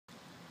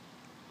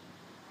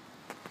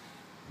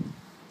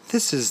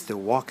This is the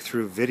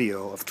walkthrough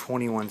video of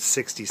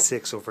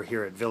 2166 over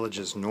here at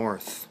Villages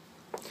North.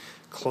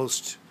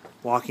 Close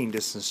walking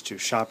distance to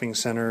shopping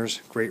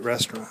centers, great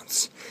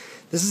restaurants.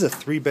 This is a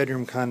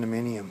 3-bedroom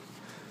condominium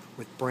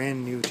with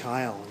brand new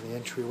tile in the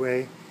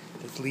entryway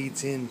that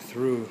leads in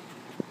through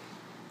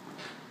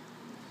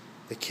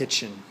the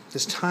kitchen.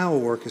 This tile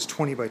work is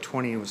 20 by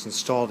 20 and was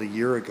installed a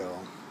year ago.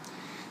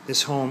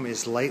 This home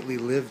is lightly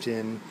lived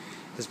in,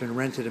 has been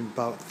rented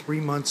about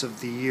 3 months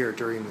of the year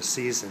during the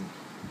season.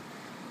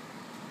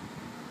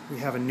 We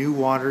have a new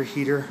water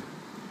heater,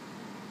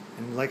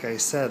 and like I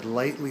said,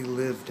 lightly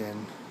lived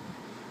in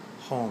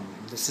home.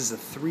 This is a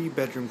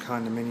 3-bedroom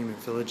condominium in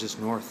Villages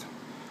North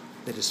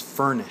that is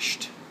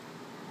furnished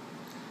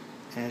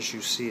as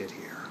you see it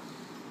here.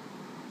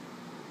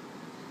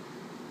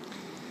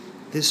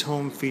 This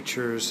home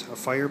features a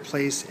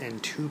fireplace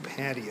and 2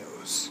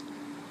 patios.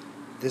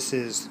 This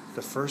is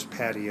the first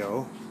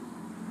patio,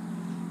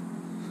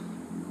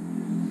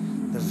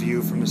 the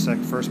view from the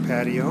first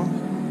patio.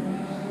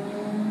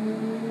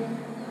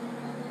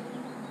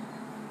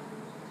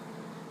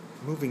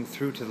 Moving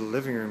through to the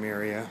living room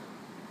area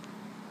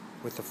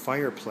with the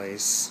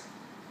fireplace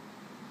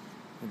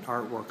and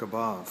artwork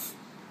above.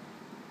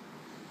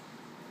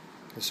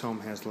 This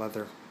home has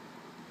leather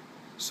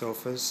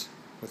sofas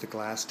with a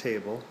glass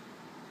table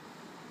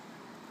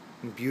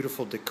and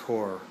beautiful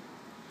decor,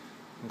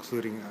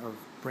 including a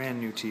brand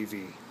new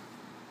TV.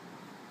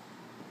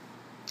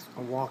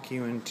 I'll walk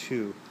you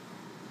into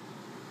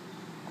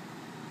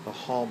the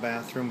hall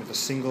bathroom with a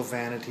single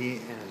vanity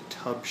and a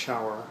tub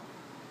shower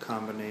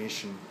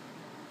combination.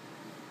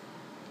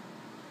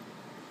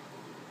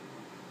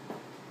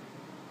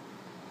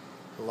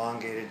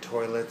 Elongated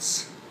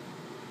toilets,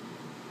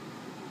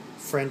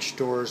 French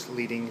doors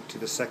leading to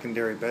the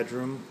secondary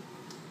bedroom.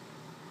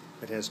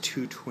 It has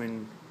 2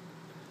 twin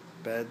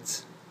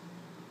beds,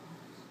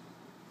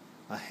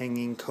 a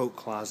hanging coat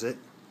closet,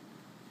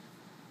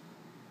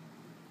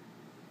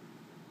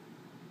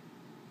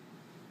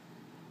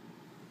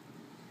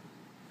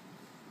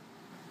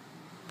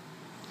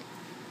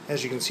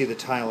 as you can see, the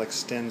tile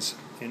extends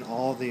in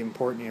all the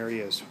important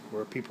areas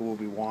where people will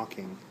be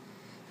walking.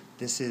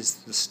 This is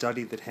the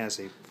study that has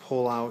a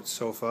pull-out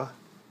sofa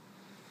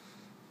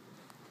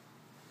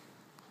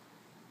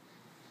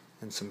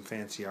and some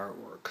fancy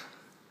artwork.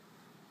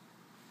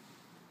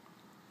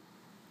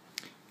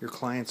 Your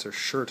clients are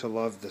sure to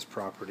love this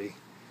property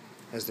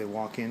as they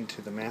walk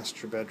into the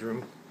master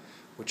bedroom,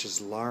 which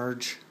is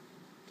large.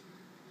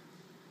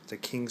 It's a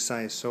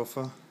king-size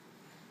sofa,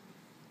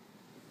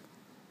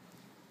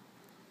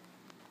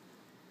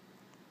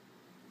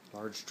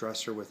 large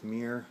dresser with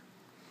mirror,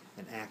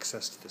 and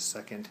access to the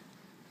second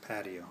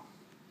patio.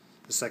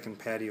 The second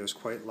patio is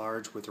quite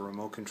large with a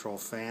remote control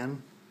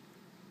fan.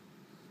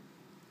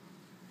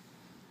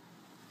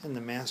 And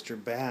the master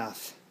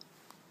bath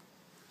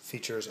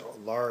features a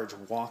large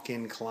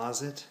walk-in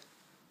closet,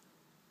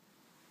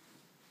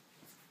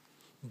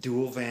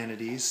 dual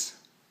vanities,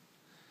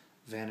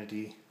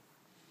 vanity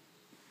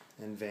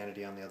and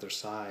vanity on the other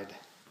side.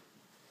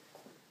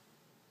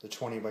 The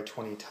 20 by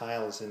 20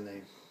 tile is in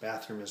the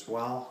bathroom as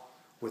well,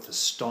 with a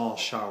stall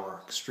shower,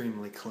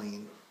 extremely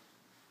clean.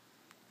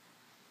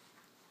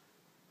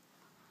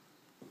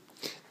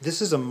 This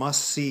is a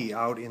must-see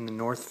out in the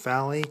North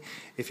Valley.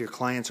 If your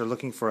clients are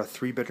looking for a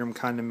 3-bedroom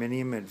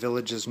condominium at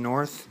Villages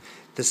North,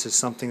 this is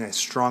something I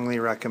strongly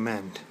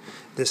recommend.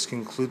 This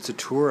concludes a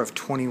tour of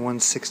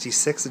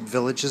 2166 at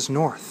Villages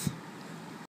North.